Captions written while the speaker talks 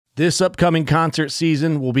This upcoming concert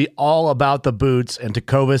season will be all about the boots, and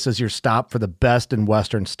Tecovas is your stop for the best in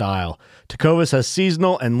Western style. Tecovas has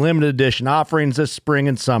seasonal and limited edition offerings this spring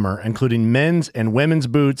and summer, including men's and women's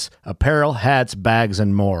boots, apparel, hats, bags,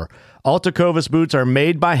 and more. All Tecovas boots are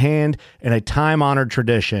made by hand in a time-honored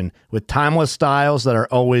tradition with timeless styles that are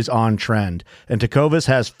always on trend. And Tecovas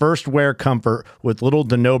has first wear comfort with little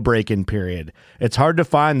to no break-in period. It's hard to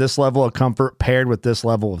find this level of comfort paired with this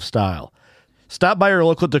level of style. Stop by your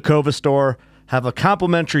local Tecovas store, have a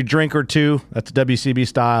complimentary drink or two, that's WCB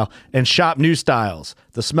style, and shop new styles.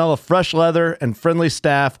 The smell of fresh leather and friendly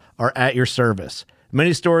staff are at your service.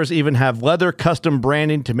 Many stores even have leather custom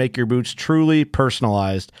branding to make your boots truly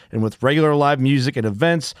personalized. And with regular live music and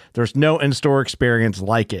events, there's no in-store experience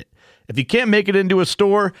like it. If you can't make it into a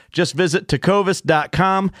store, just visit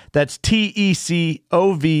tecovas.com. That's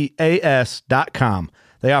TECOVAS.com.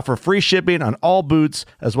 They offer free shipping on all boots,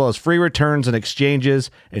 as well as free returns and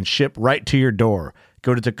exchanges, and ship right to your door.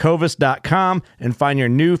 Go to tecovas.com and find your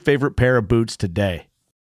new favorite pair of boots today.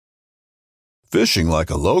 Fishing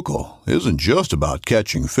like a local isn't just about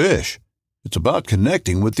catching fish. It's about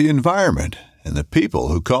connecting with the environment and the people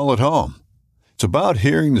who call it home. It's about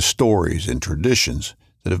hearing the stories and traditions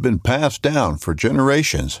that have been passed down for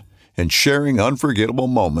generations and sharing unforgettable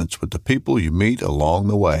moments with the people you meet along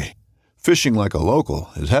the way. Fishing like a local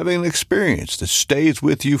is having an experience that stays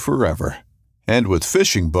with you forever. And with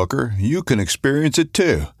Fishing Booker, you can experience it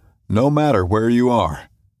too, no matter where you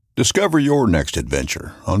are. Discover your next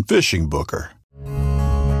adventure on Fishing Booker.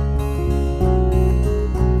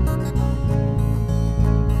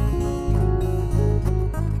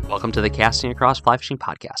 Welcome to the Casting Across Fly Fishing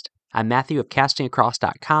Podcast. I'm Matthew of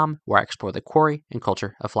castingacross.com, where I explore the quarry and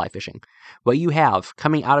culture of fly fishing. What you have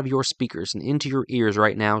coming out of your speakers and into your ears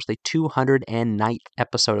right now is the 209th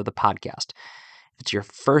episode of the podcast. If it's your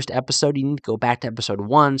first episode, you need to go back to episode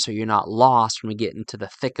 1 so you're not lost when we get into the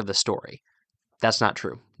thick of the story. That's not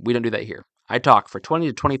true. We don't do that here. I talk for 20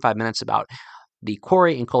 to 25 minutes about the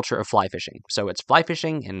quarry and culture of fly fishing. So it's fly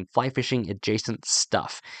fishing and fly fishing adjacent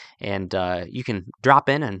stuff. And you can drop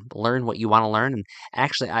in and learn what you want to learn. And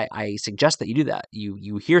actually, I suggest that you do that.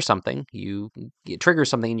 You hear something, it triggers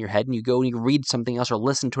something in your head, and you go and you read something else or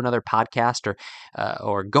listen to another podcast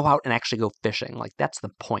or go out and actually go fishing. Like, that's the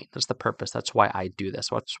point. That's the purpose. That's why I do this.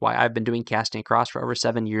 That's why I've been doing Casting Across for over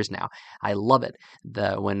 7 years now. I love it.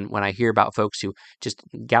 When I hear about folks who just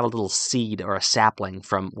got a little seed or a sapling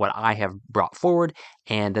from what I have brought forward,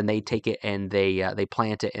 and then they take it and they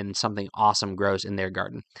plant it and something awesome grows in their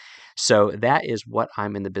garden. So that is what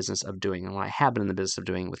I'm in the business of doing, and what I have been in the business of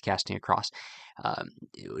doing with Casting Across.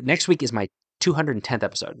 Next week is my 210th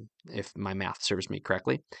episode, if my math serves me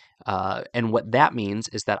correctly. And what that means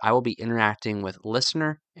is that I will be interacting with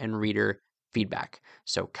listener and reader feedback.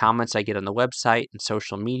 So comments I get on the website and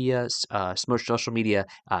social media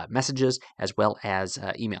messages, as well as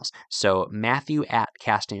emails. So Matthew at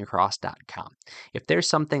castingacross.com. If there's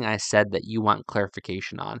something I said that you want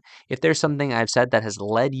clarification on, if there's something I've said that has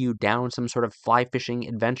led you down some sort of fly fishing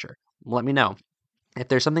adventure, let me know. If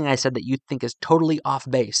there's something I said that you think is totally off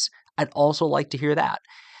base, I'd also like to hear that.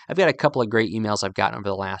 I've got a couple of great emails I've gotten over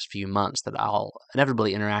the last few months that I'll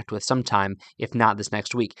inevitably interact with sometime, if not this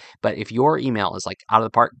next week. But if your email is like out of the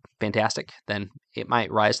park, fantastic, then it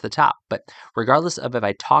might rise to the top. But regardless of if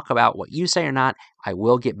I talk about what you say or not, I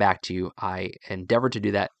will get back to you. I endeavor to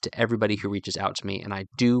do that to everybody who reaches out to me, and I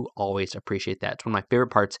do always appreciate that. It's one of my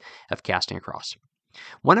favorite parts of Casting Across.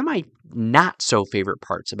 One of my not so favorite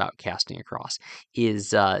parts about Casting Across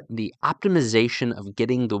is the optimization of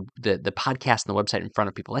getting the podcast and the website in front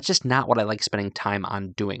of people. That's just not what I like spending time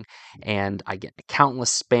on doing. And I get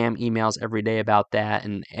countless spam emails every day about that.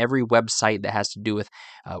 And every website that has to do with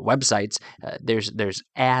websites, there's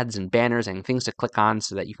ads and banners and things to click on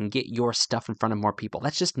so that you can get your stuff in front of more people.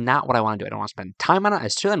 That's just not what I want to do. I don't want to spend time on it. I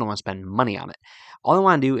certainly don't want to spend money on it. All I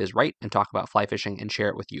want to do is write and talk about fly fishing and share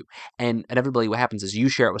it with you. And inevitably what happens is you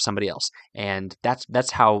share it with somebody else. And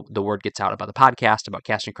that's how the word gets out about the podcast, about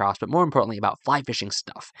Casting Across, but more importantly about fly fishing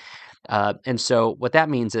stuff. And so what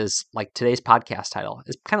that means is, like, today's podcast title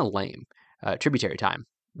is kind of lame. Tributary time.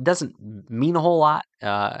 It doesn't mean a whole lot.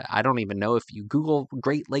 I don't even know if you Google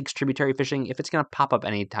Great Lakes tributary fishing, if it's going to pop up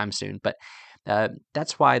anytime soon. But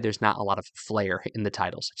that's why there's not a lot of flair in the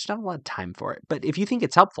titles. There's not a lot of time for it. But if you think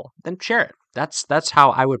it's helpful, then share it. That's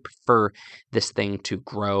how I would prefer this thing to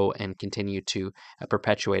grow and continue to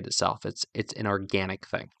perpetuate itself. It's an organic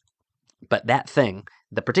thing. But that thing,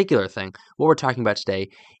 the particular thing, what we're talking about today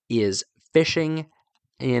is fishing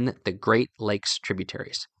in the Great Lakes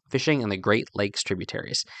tributaries. Fishing in the Great Lakes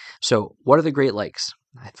tributaries. So what are the Great Lakes?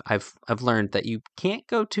 I've learned that you can't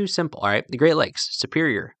go too simple. All right, the Great Lakes: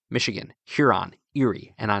 Superior, Michigan, Huron,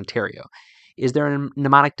 Erie, and Ontario. Is there a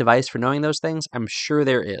mnemonic device for knowing those things? I'm sure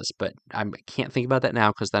there is, but I can't think about that now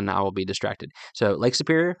because then I will be distracted. So Lake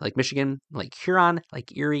Superior, Lake Michigan, Lake Huron,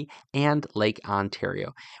 Lake Erie, and Lake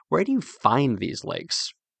Ontario. Where do you find these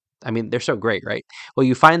lakes? I mean, they're so great, right? Well,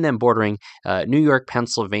 you find them bordering New York,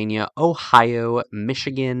 Pennsylvania, Ohio,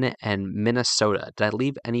 Michigan, and Minnesota. Did I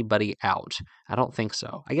leave anybody out? I don't think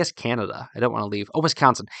so. I guess Canada. I don't want to leave. Oh,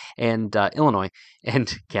 Wisconsin and Illinois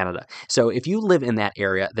and Canada. So if you live in that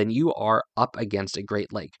area, then you are up against a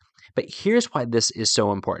Great Lake. But here's why this is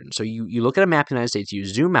so important. So you look at a map of the United States, you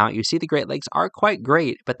zoom out, you see the Great Lakes are quite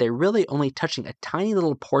great, but they're really only touching a tiny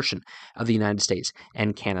little portion of the United States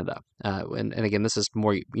and Canada. And again, this is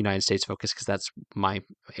more United States focused because that's my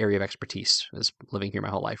area of expertise, is living here my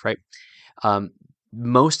whole life, right?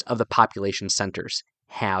 Most of the population centers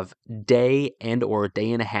have day and or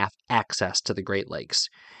day and a half access to the Great Lakes.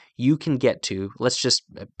 You can get to, let's just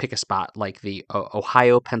pick a spot like the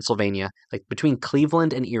Ohio, Pennsylvania, like between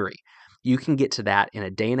Cleveland and Erie. You can get to that in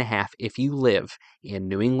a day and a half if you live in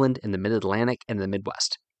New England, in the Mid-Atlantic, and the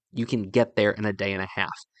Midwest. You can get there in a day and a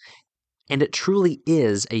half. And it truly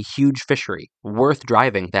is a huge fishery, worth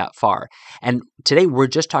driving that far. And today we're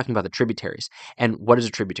just talking about the tributaries. And what is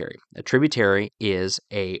a tributary? A tributary is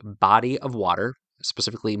a body of water,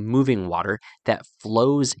 specifically moving water, that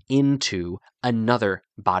flows into another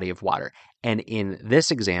body of water. And in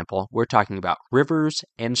this example, we're talking about rivers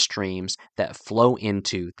and streams that flow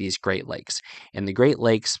into these Great Lakes. And the Great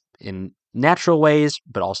Lakes, in natural ways,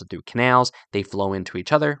 but also through canals, they flow into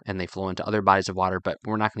each other and they flow into other bodies of water. But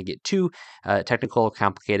we're not going to get too technical,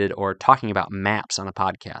 complicated, or talking about maps on a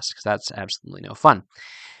podcast because that's absolutely no fun.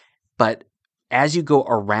 But as you go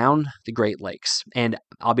around the Great Lakes, and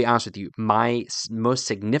I'll be honest with you, my most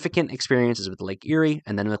significant experience is with Lake Erie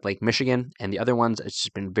and then with Lake Michigan, and the other ones, it's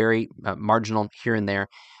just been very marginal here and there.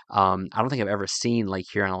 I don't think I've ever seen Lake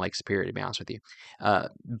Huron or Lake Superior, to be honest with you.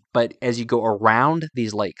 But as you go around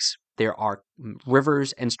these lakes, there are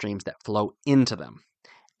rivers and streams that flow into them.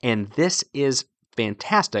 And this is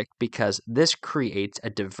fantastic because this creates a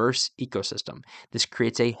diverse ecosystem. This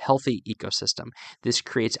creates a healthy ecosystem. This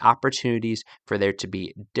creates opportunities for there to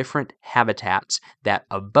be different habitats that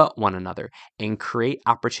abut one another and create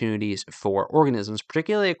opportunities for organisms,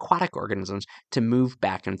 particularly aquatic organisms, to move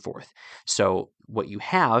back and forth. So what you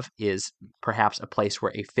have is perhaps a place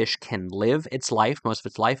where a fish can live its life, most of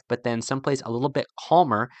its life, but then someplace a little bit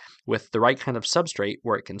calmer with the right kind of substrate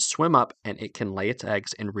where it can swim up and it can lay its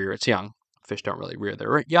eggs and rear its young. Fish don't really rear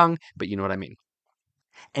their young, but you know what I mean.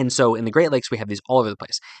 And so in the Great Lakes, we have these all over the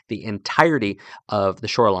place. The entirety of the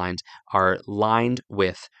shorelines are lined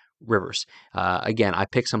with rivers. Again, I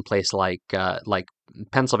picked some place like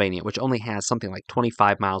Pennsylvania, which only has something like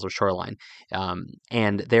 25 miles of shoreline.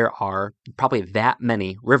 And there are probably that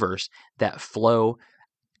many rivers that flow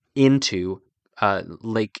into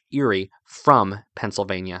Lake Erie from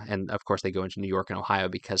Pennsylvania. And of course, they go into New York and Ohio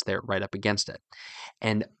because they're right up against it.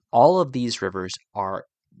 And all of these rivers are,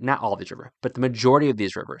 not all of these rivers, but the majority of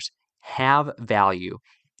these rivers have value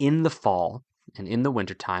in the fall and in the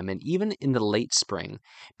wintertime and even in the late spring,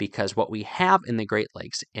 because what we have in the Great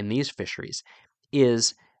Lakes in these fisheries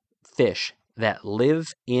is fish that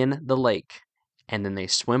live in the lake and then they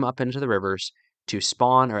swim up into the rivers to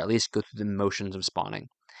spawn, or at least go through the motions of spawning.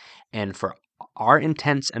 And for our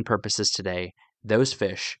intents and purposes today, those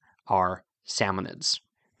fish are salmonids.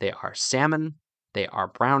 They are salmon, they are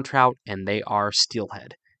brown trout, and they are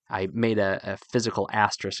steelhead. I made a physical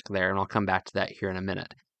asterisk there, and I'll come back to that here in a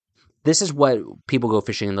minute. This is what people go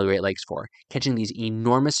fishing in the Great Lakes for, catching these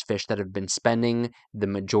enormous fish that have been spending the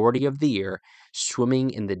majority of the year swimming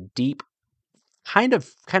in the deep, kind of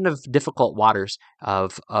difficult waters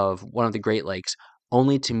of one of the Great Lakes,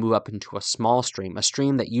 only to move up into a small stream, a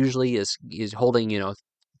stream that usually is holding,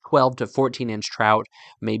 12 to 14-inch trout,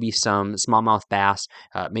 maybe some smallmouth bass,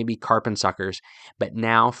 maybe carp and suckers. But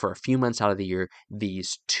now, for a few months out of the year,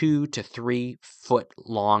 these 2 to 3 foot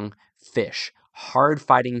long fish, hard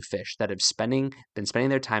fighting fish that have been spending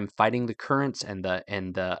their time fighting the currents and the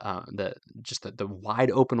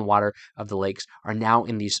wide open water of the lakes, are now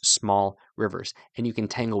in these small rivers, and you can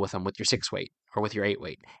tangle with them with your 6-weight or with your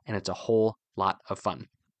 8-weight, and it's a whole lot of fun.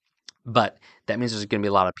 But that means there's going to be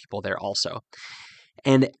a lot of people there also.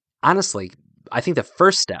 And honestly, I think the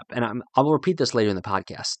first step, and I'll repeat this later in the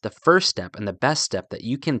podcast, the first step and the best step that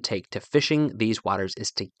you can take to fishing these waters is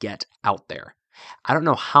to get out there. I don't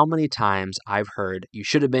know how many times I've heard, you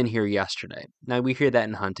should have been here yesterday. Now, we hear that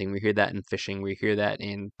in hunting, we hear that in fishing, we hear that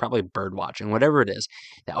in probably bird watching, whatever it is,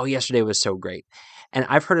 that, oh, yesterday was so great. And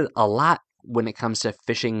I've heard it a lot when it comes to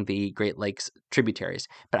fishing the Great Lakes tributaries.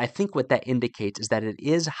 But I think what that indicates is that it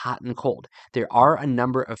is hot and cold. There are a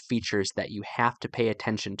number of features that you have to pay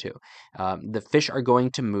attention to. The fish are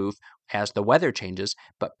going to move as the weather changes,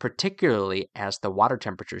 but particularly as the water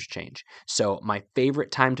temperatures change. So my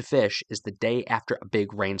favorite time to fish is the day after a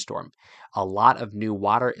big rainstorm. A lot of new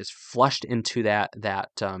water is flushed into that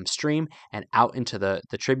stream and out into the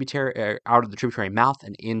tributary, out of the tributary mouth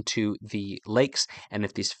and into the lakes. And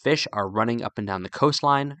if these fish are running up and down the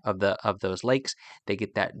coastline of those lakes, they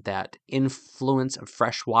get that influence of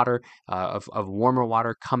fresh water, of warmer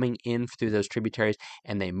water coming in through those tributaries,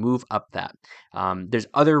 and they move up that. There's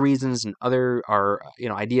other reasons and other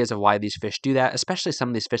ideas of why these fish do that, especially some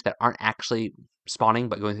of these fish that aren't actually spawning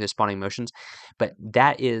but going through the spawning motions. But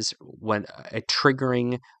that is when a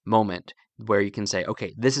triggering moment where you can say,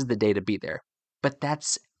 okay, this is the day to be there. But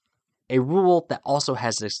that's a rule that also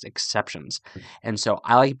has its exceptions. And so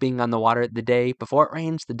I like being on the water the day before it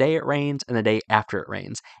rains, the day it rains, and the day after it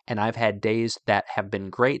rains. And I've had days that have been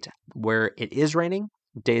great where it is raining,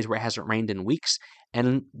 days where it hasn't rained in weeks,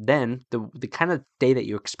 and then the kind of day that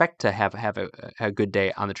you expect to have a good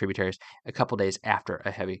day on the tributaries a couple days after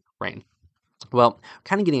a heavy rain. Well,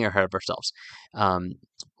 kind of getting ahead of ourselves.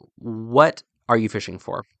 What are you fishing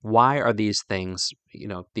for? Why are these things,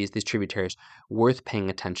 these tributaries worth paying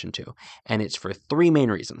attention to? And it's for three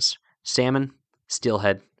main reasons: salmon,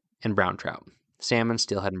 steelhead, and brown trout. Salmon,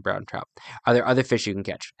 steelhead, and brown trout. Are there other fish you can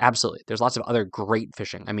catch? Absolutely. There's lots of other great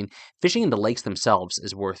fishing. I mean, fishing in the lakes themselves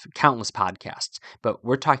is worth countless podcasts, but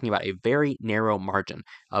we're talking about a very narrow margin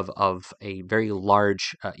of a very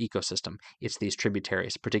large ecosystem. It's these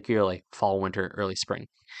tributaries, particularly fall, winter, early spring.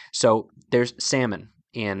 So there's salmon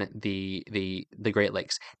in the Great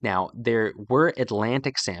Lakes. Now, there were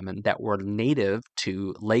Atlantic salmon that were native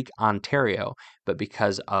to Lake Ontario, but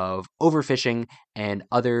because of overfishing and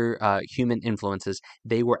other human influences,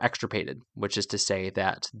 they were extirpated, which is to say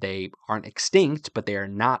that they aren't extinct, but they are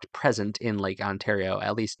not present in Lake Ontario,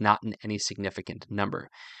 at least not in any significant number.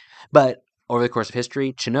 But over the course of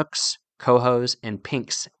history, Chinooks, cohos, and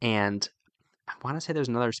pinks, and I want to say there's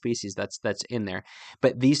another species that's in there,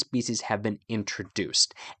 but these species have been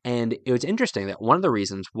introduced. And it was interesting that one of the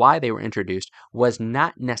reasons why they were introduced was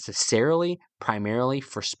not necessarily primarily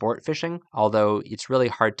for sport fishing, although it's really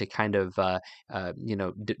hard to kind of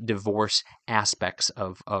divorce aspects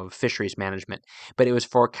of fisheries management. But it was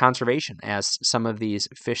for conservation, as some of these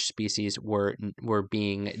fish species were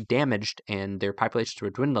being damaged and their populations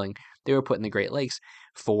were dwindling. They were put in the Great Lakes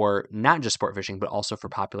for not just sport fishing, but also for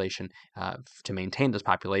population, to maintain those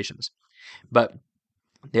populations. But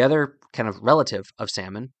the other kind of relative of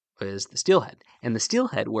salmon is the steelhead. And the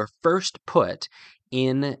steelhead were first put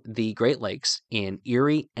in the Great Lakes in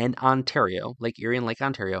Erie and Ontario, Lake Erie and Lake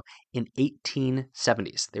Ontario, in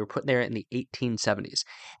 1870s. They were put there in the 1870s.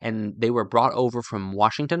 And they were brought over from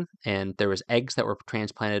Washington, and there was eggs that were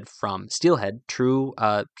transplanted from steelhead, true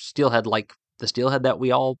steelhead like the steelhead that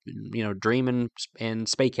we all, dream and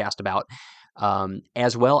spaycast about,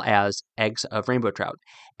 as well as eggs of rainbow trout.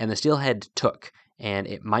 And the steelhead took, and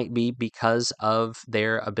it might be because of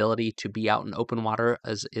their ability to be out in open water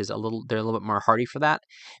they're a little bit more hardy for that,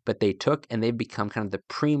 but they took and they've become kind of the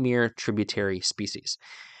premier tributary species.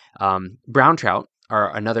 Brown trout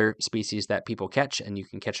are another species that people catch, and you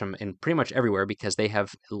can catch them in pretty much everywhere because they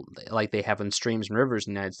have, like they have in streams and rivers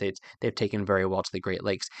in the United States, they've taken very well to the Great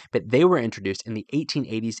Lakes. But they were introduced in the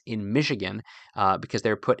 1880s in Michigan because they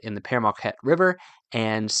were put in the Pere Marquette River,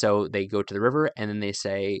 and so they go to the river and then they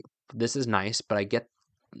say, this is nice, but I get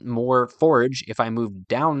more forage if I move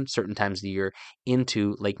down certain times of the year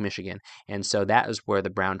into Lake Michigan. And so that is where the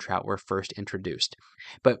brown trout were first introduced.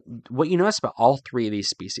 But what you notice about all three of these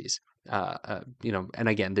species, and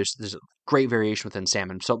again, there's great variation within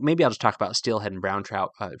salmon. So maybe I'll just talk about steelhead and brown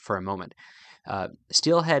trout for a moment.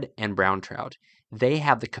 Steelhead and brown trout, they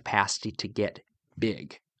have the capacity to get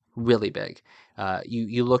big, really big.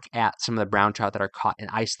 You look at some of the brown trout that are caught in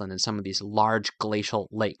Iceland and some of these large glacial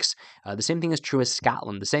lakes. The same thing is true in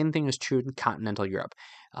Scotland. The same thing is true in continental Europe.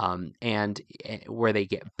 And where they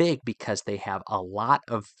get big because they have a lot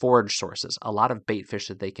of forage sources, a lot of bait fish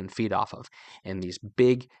that they can feed off of in these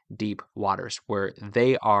big, deep waters where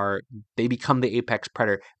they become the apex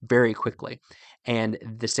predator very quickly. And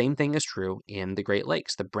the same thing is true in the Great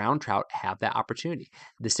Lakes. The brown trout have that opportunity.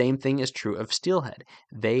 The same thing is true of steelhead.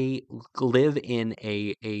 They live in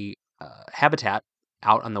a habitat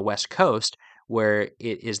out on the west coast where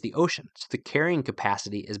it is the ocean. So the carrying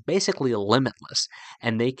capacity is basically limitless,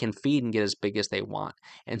 and they can feed and get as big as they want.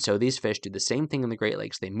 And so these fish do the same thing in the Great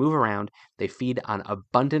Lakes. They move around, they feed on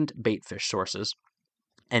abundant bait fish sources,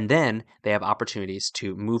 And then they have opportunities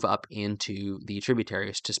to move up into the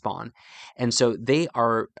tributaries to spawn. And so they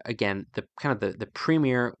are, again, the kind of the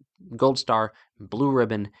premier gold star, blue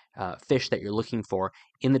ribbon fish that you're looking for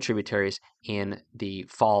in the tributaries in the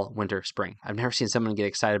fall, winter, spring. I've never seen someone get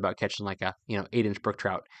excited about catching like a 8-inch brook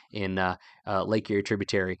trout in Lake Erie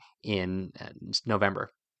tributary in November.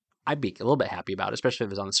 I'd be a little bit happy about it, especially if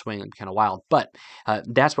it was on the swing. It'd be kind of wild. But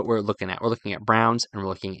that's what we're looking at. We're looking at browns, and we're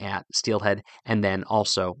looking at steelhead, and then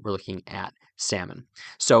also we're looking at salmon.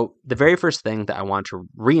 So the very first thing that I want to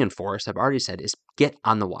reinforce, I've already said, is get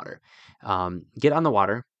on the water. Get on the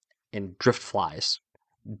water and drift flies.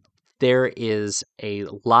 There is a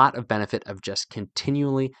lot of benefit of just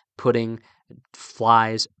continually putting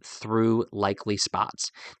flies through likely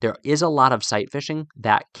spots. There is a lot of sight fishing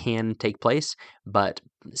that can take place, but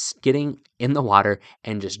getting in the water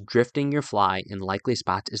and just drifting your fly in likely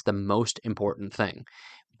spots is the most important thing.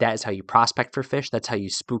 That is how you prospect for fish. That's how you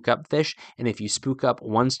spook up fish. And if you spook up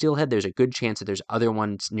one steelhead, there's a good chance that there's other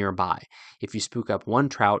ones nearby. If you spook up one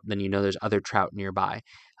trout, then you know there's other trout nearby.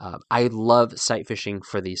 I love sight fishing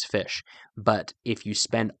for these fish, but if you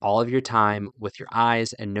spend all of your time with your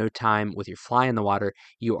eyes and no time with your fly in the water,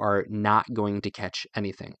 you are not going to catch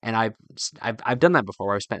anything. And I've done that before,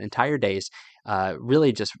 where I've spent entire days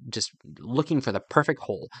really just looking for the perfect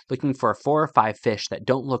hole, looking for 4 or 5 fish that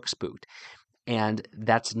don't look spooked. And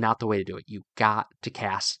that's not the way to do it. You got to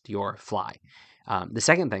cast your fly. The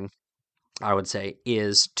second thing I would say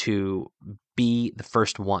is to be the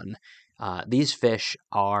first one. These fish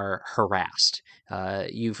are harassed.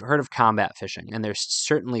 You've heard of combat fishing, and there's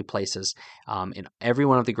certainly places in every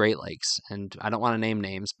one of the Great Lakes, and I don't want to name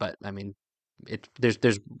names, but I mean,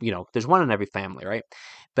 there's one in every family, right?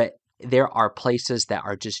 But there are places that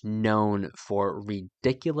are just known for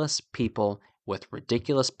ridiculous people with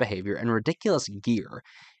ridiculous behavior and ridiculous gear.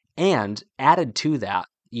 And added to that,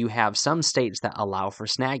 you have some states that allow for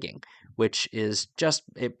snagging, which is just,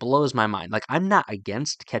 it blows my mind. Like, I'm not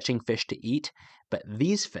against catching fish to eat, but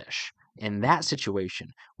these fish in that situation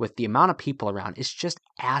with the amount of people around is just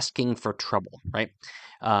asking for trouble, right?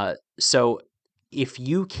 So if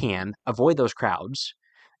you can avoid those crowds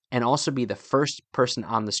and also be the first person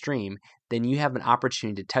on the stream, then you have an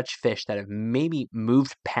opportunity to touch fish that have maybe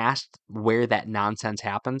moved past where that nonsense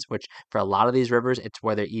happens, which for a lot of these rivers, it's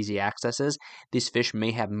where their easy access is. These fish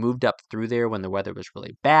may have moved up through there when the weather was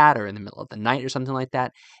really bad or in the middle of the night or something like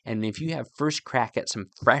that. And if you have first crack at some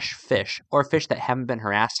fresh fish or fish that haven't been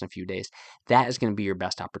harassed in a few days, that is going to be your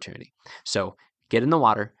best opportunity. So get in the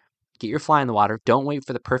water. Get your fly in the water. Don't wait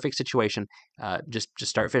for the perfect situation. Just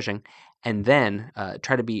start fishing, and then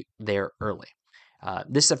try to be there early.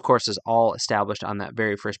 This, of course, is all established on that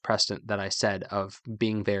very first precedent that I said of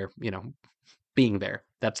being there. Being there.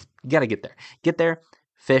 That's, you got to get there. Get there,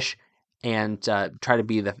 fish, and try to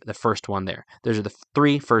be the first one there. Those are the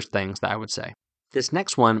 3 first things that I would say. This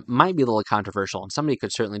next one might be a little controversial, and somebody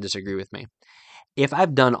could certainly disagree with me. If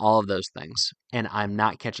I've done all of those things and I'm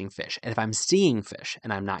not catching fish, and if I'm seeing fish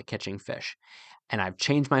and I'm not catching fish, and I've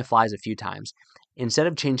changed my flies a few times, instead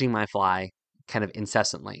of changing my fly kind of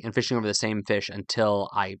incessantly and fishing over the same fish until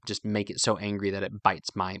I just make it so angry that it bites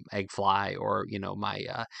my egg fly or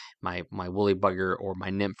my woolly bugger or my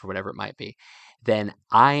nymph or whatever it might be, then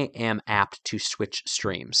I am apt to switch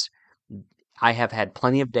streams. I have had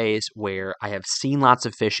plenty of days where I have seen lots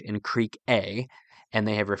of fish in Creek A, and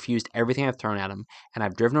they have refused everything I've thrown at them, and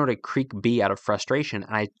I've driven over to Creek B out of frustration,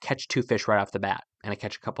 and I catch 2 fish right off the bat, and I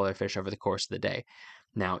catch a couple other fish over the course of the day.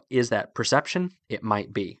 Now, is that perception? It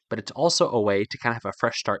might be, but it's also a way to kind of have a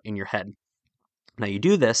fresh start in your head. Now, you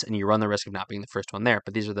do this, and you run the risk of not being the first one there,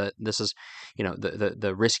 but this is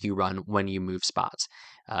the risk you run when you move spots.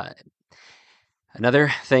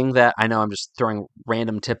 Another thing that I know I'm just throwing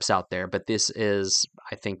random tips out there, but this is,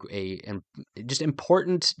 I think, just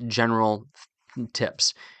important general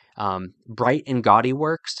tips. Bright and gaudy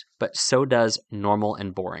works, but so does normal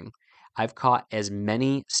and boring. I've caught as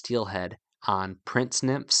many steelhead on prince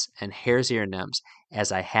nymphs and hare's ear nymphs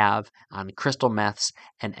as I have on crystal meths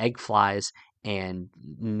and egg flies and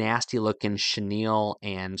nasty looking chenille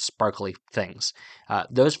and sparkly things.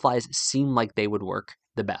 Those flies seem like they would work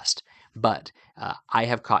the best, but I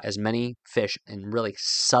have caught as many fish in really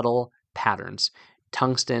subtle patterns,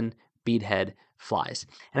 tungsten, beadhead, flies.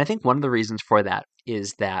 And I think one of the reasons for that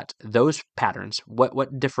is that those patterns,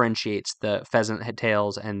 what differentiates the pheasant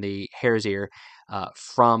tails and the hare's ear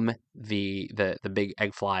from the big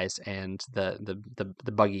egg flies and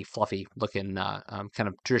the buggy, fluffy looking kind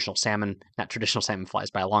of traditional salmon, not traditional salmon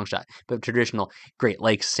flies by a long shot, but traditional Great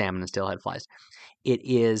Lakes salmon and steelhead flies. It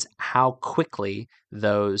is how quickly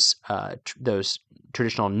those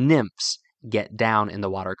traditional nymphs get down in the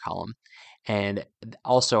water column, and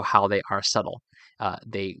also how they are subtle.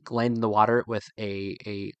 They land in the water with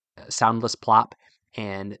a soundless plop,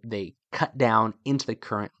 and they cut down into the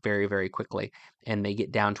current very, very quickly, and they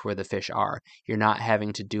get down to where the fish are. You're not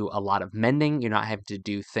having to do a lot of mending. You're not having to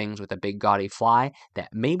do things with a big gaudy fly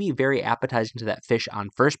that may be very appetizing to that fish on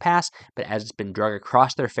first pass, but as it's been drug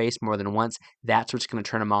across their face more than once, that's what's going to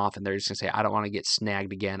turn them off, and they're just going to say, I don't want to get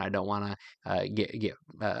snagged again. I don't want to get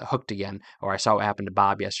hooked again, or I saw what happened to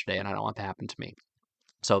Bob yesterday, and I don't want that to happen to me.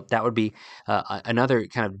 So that would be another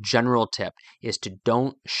kind of general tip, is to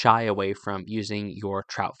don't shy away from using your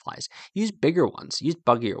trout flies. Use bigger ones, use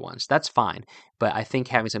buggier ones. That's fine. But I think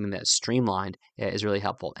having something that's streamlined is really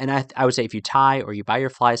helpful. And I would say if you tie or you buy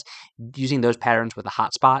your flies, using those patterns with a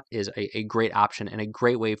hot spot is a great option and a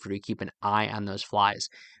great way for you to keep an eye on those flies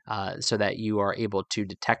so that you are able to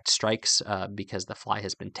detect strikes because the fly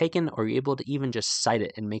has been taken, or you're able to even just sight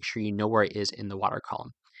it and make sure you know where it is in the water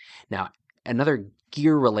column. Now, another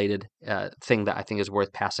gear-related thing that I think is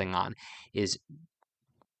worth passing on is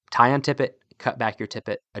tie on tippet, cut back your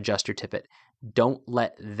tippet, adjust your tippet. Don't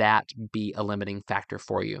let that be a limiting factor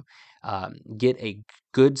for you. Get a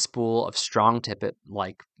good spool of strong tippet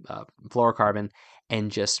like fluorocarbon and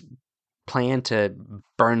just plan to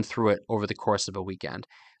burn through it over the course of a weekend.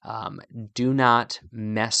 Do not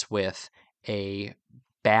mess with a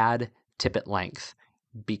bad tippet length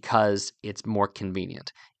because it's more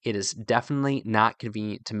convenient. It is definitely not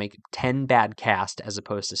convenient to make 10 bad casts as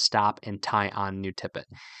opposed to stop and tie on new tippet.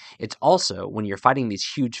 It's also, when you're fighting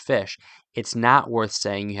these huge fish, it's not worth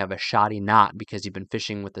saying you have a shoddy knot because you've been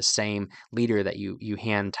fishing with the same leader that you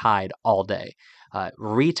hand tied all day.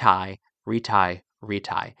 Retie.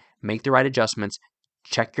 Make the right adjustments.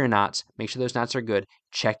 Check your knots. Make sure those knots are good.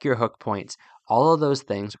 Check your hook points. All of those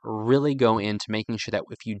things really go into making sure that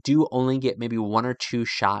if you do only get maybe 1 or 2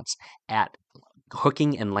 shots at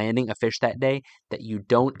hooking and landing a fish that day, that you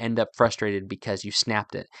don't end up frustrated because you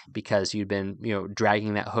snapped it, because you've been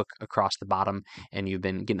dragging that hook across the bottom and you've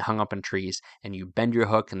been getting hung up in trees, and you bend your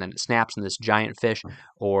hook and then it snaps in this giant fish,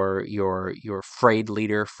 or your frayed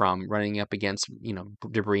leader from running up against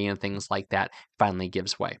debris and things like that finally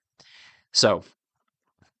gives way. So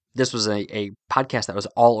this was a podcast that was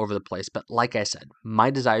all over the place, but like I said, my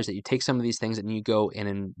desire is that you take some of these things and you go and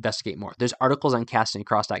investigate more. There's articles on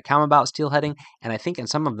castingacross.com about steelheading, and I think in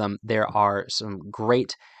some of them there are some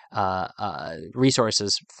great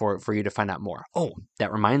resources for you to find out more. Oh,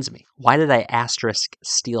 that reminds me. Why did I asterisk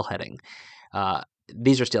steelheading?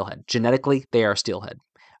 These are steelhead. Genetically, they are steelhead.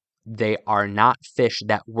 They are not fish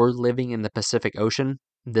that were living in the Pacific Ocean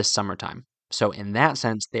this summertime. So in that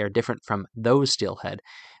sense, they are different from those steelhead.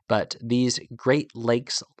 But these Great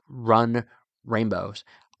Lakes run rainbows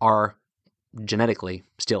are genetically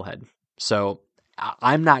steelhead. So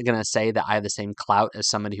I'm not going to say that I have the same clout as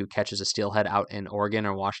somebody who catches a steelhead out in Oregon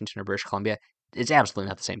or Washington or British Columbia. It's absolutely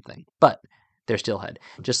not the same thing, but they're steelhead.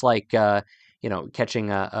 Just like catching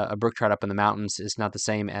a brook trout up in the mountains is not the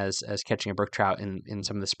same as catching a brook trout in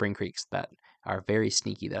some of the spring creeks that are very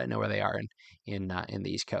sneaky, that I know where they are in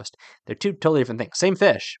the East Coast. They're two totally different things. Same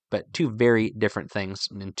fish, but two very different things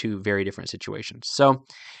in two very different situations. So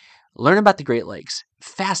learn about the Great Lakes.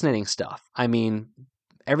 Fascinating stuff. I mean,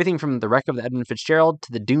 everything from the wreck of the Edmund Fitzgerald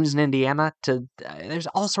to the dunes in Indiana to there's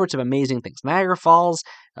all sorts of amazing things. Niagara Falls.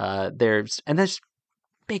 There's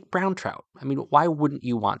big brown trout. I mean, why wouldn't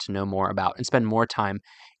you want to know more about and spend more time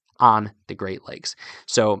on the Great Lakes?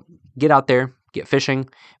 So get out there, get fishing,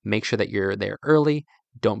 make sure that you're there early.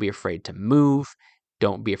 Don't be afraid to move.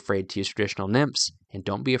 Don't be afraid to use traditional nymphs, and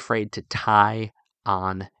don't be afraid to tie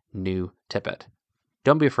on new tippet.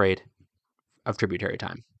 Don't be afraid of tributary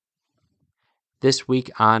time. This week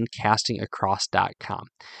on castingacross.com,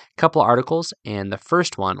 a couple articles, and the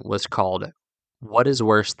first one was called "What is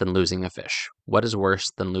Worse Than Losing a Fish?" What is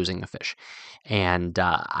worse than losing a fish? And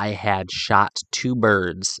I had shot 2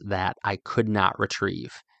 birds that I could not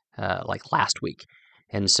retrieve like last week.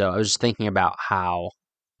 And so I was just thinking about how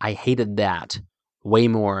I hated that way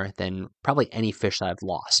more than probably any fish that I've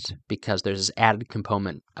lost, because there's this added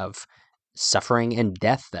component of suffering and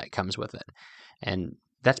death that comes with it. And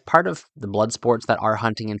that's part of the blood sports that are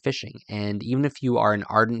hunting and fishing. And even if you are an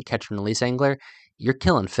ardent catch and release angler, you're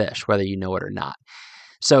killing fish, whether you know it or not.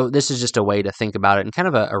 So this is just a way to think about it and kind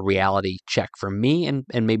of a reality check for me and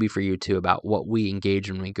maybe for you too about what we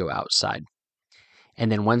engage when we go outside.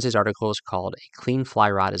 And then Wednesday's article is called "A Clean Fly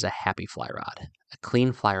Rod is a Happy Fly Rod." A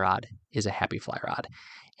clean fly rod is a happy fly rod.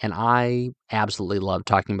 And I absolutely love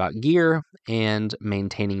talking about gear and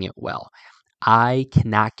maintaining it well. I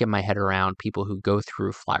cannot get my head around people who go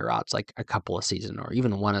through fly rods like a couple a season or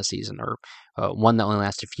even one a season or one that only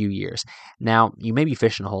lasts a few years. Now, you may be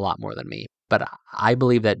fishing a whole lot more than me, but I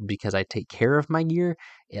believe that because I take care of my gear,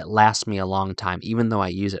 it lasts me a long time, even though I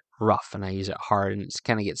use it rough and I use it hard and it's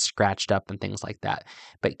kind of gets scratched up and things like that.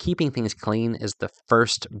 But keeping things clean is the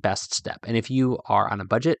first best step. And if you are on a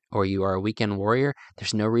budget or you are a weekend warrior,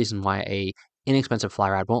 there's no reason why a inexpensive fly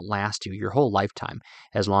rod won't last you your whole lifetime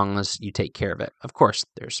as long as you take care of it. Of course,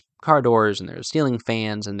 there's car doors and there's ceiling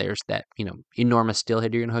fans and there's that, enormous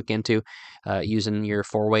steelhead you're going to hook into using your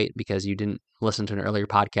 4-weight because you didn't listen to an earlier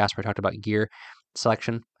podcast where I talked about gear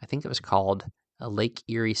selection. I think it was called a Lake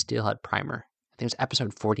Erie Steelhead Primer. I think it was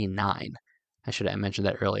episode 49. I should have mentioned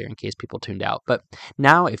that earlier in case people tuned out. But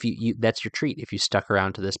now, if you that's your treat if you stuck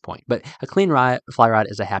around to this point. But a clean fly rod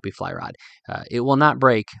is a happy fly rod. It will not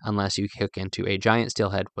break unless you hook into a giant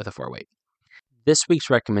steelhead with a 4-weight. This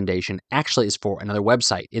week's recommendation actually is for another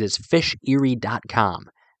website. It is fisherie.com.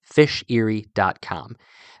 Fisherie.com.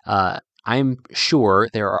 I'm sure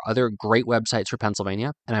there are other great websites for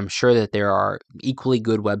Pennsylvania, and I'm sure that there are equally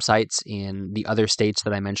good websites in the other states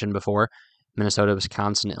that I mentioned before. Minnesota,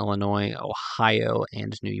 Wisconsin, Illinois, Ohio,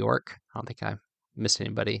 and New York. I don't think I missed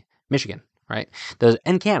anybody. Michigan, right?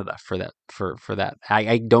 And Canada for that. For that,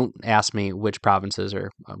 I don't ask me which provinces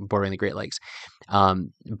are bordering the Great Lakes.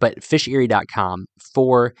 But fisherie.com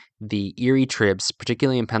for the Erie tribs,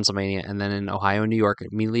 particularly in Pennsylvania, and then in Ohio and New York,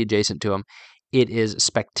 immediately adjacent to them. It is a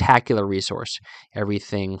spectacular resource.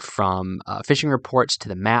 Everything from fishing reports to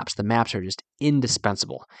the maps. The maps are just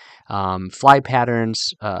indispensable. Fly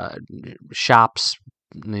patterns, shops,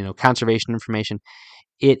 conservation information.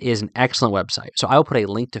 It is an excellent website. So I will put a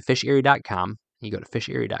link to fisherie.com. You go to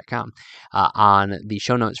fisherie.com on the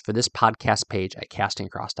show notes for this podcast page at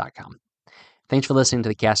castingacross.com. Thanks for listening to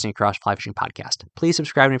the Casting Across Fly Fishing Podcast. Please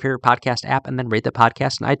subscribe to your favorite podcast app and then rate the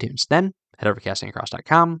podcast in iTunes. Then head over to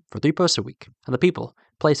castingacross.com for 3 posts a week on the people,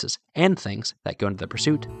 places, and things that go into the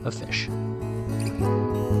pursuit of fish.